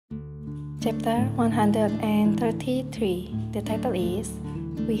Chapter 133. The title is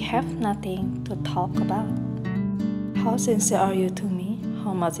We Have Nothing to Talk About. How sincere are you to me?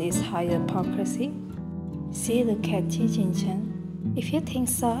 How much is hypocrisy? See, look at Jin Chen. If you think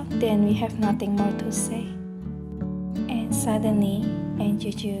so, then we have nothing more to say. And suddenly, An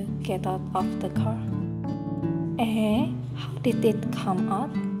Jiujiu get out of the car. How did it come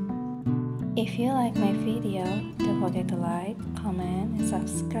out? If you like my video, don't forget to like, comment, and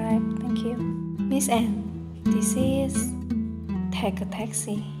subscribe. Thank you. Miss Anne, this is Take a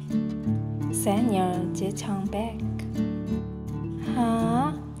Taxi. Send your Jin Chen back.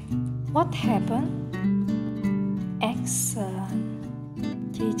 Huh? What happened?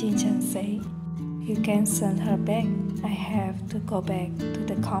 Excellent. Jin Chen say. You can send her back. I have to go back to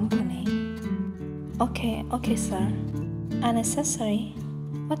the company. Okay, sir. Unnecessary.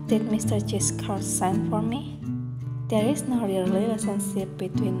 What did Mr. Giscard send for me? There is no real relationship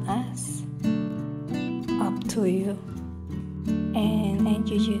between us. Up to you. And An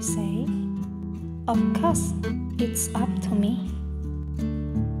Jiujiu say, of course, it's up to me.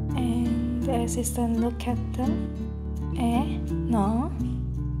 And the assistant look at them. No.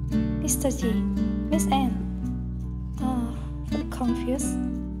 Mr. G, Miss Anne. Oh, confused.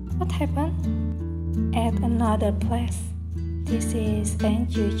 What happened? At another place. This is An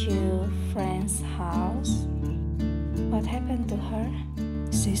Jiujiu friend's house. What happened to her?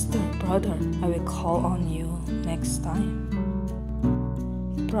 Sister, brother, I will call on you next time.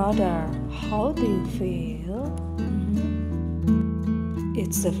 Brother, how do you feel?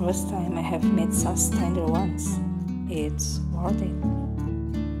 It's the first time I have met such tender ones. It's worth it.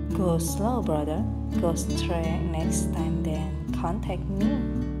 Go slow, brother. Go straight next time, then contact me.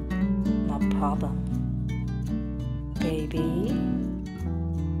 No problem. Baby,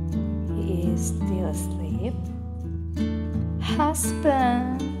 he is still asleep.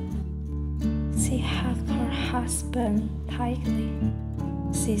 Husband. She hugged her husband tightly.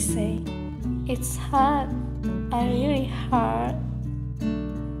 She said, it's hard. I really hurt.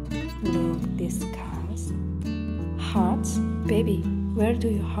 Look disgust. Hurt? Baby, where do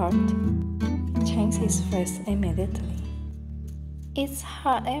you hurt? Change his face immediately. It's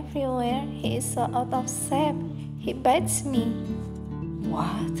hard everywhere. He is so out of shape. He bites me.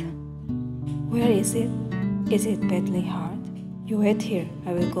 What? Where is it? Is it badly hurt? You wait here.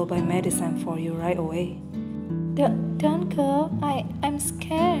 I will go buy medicine for you right away. Don't go. I'm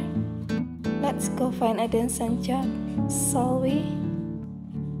scared. Let's go find a decent job, shall we?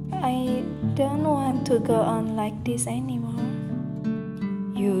 I don't want to go on like this anymore.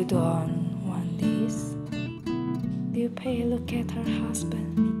 You don't want this? You pay look at her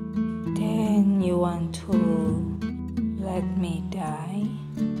husband. Then you want to let me die?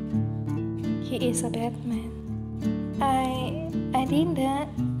 He is a bad man. I didn't.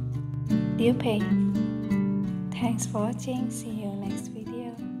 You pay. Thanks for watching. See you next video.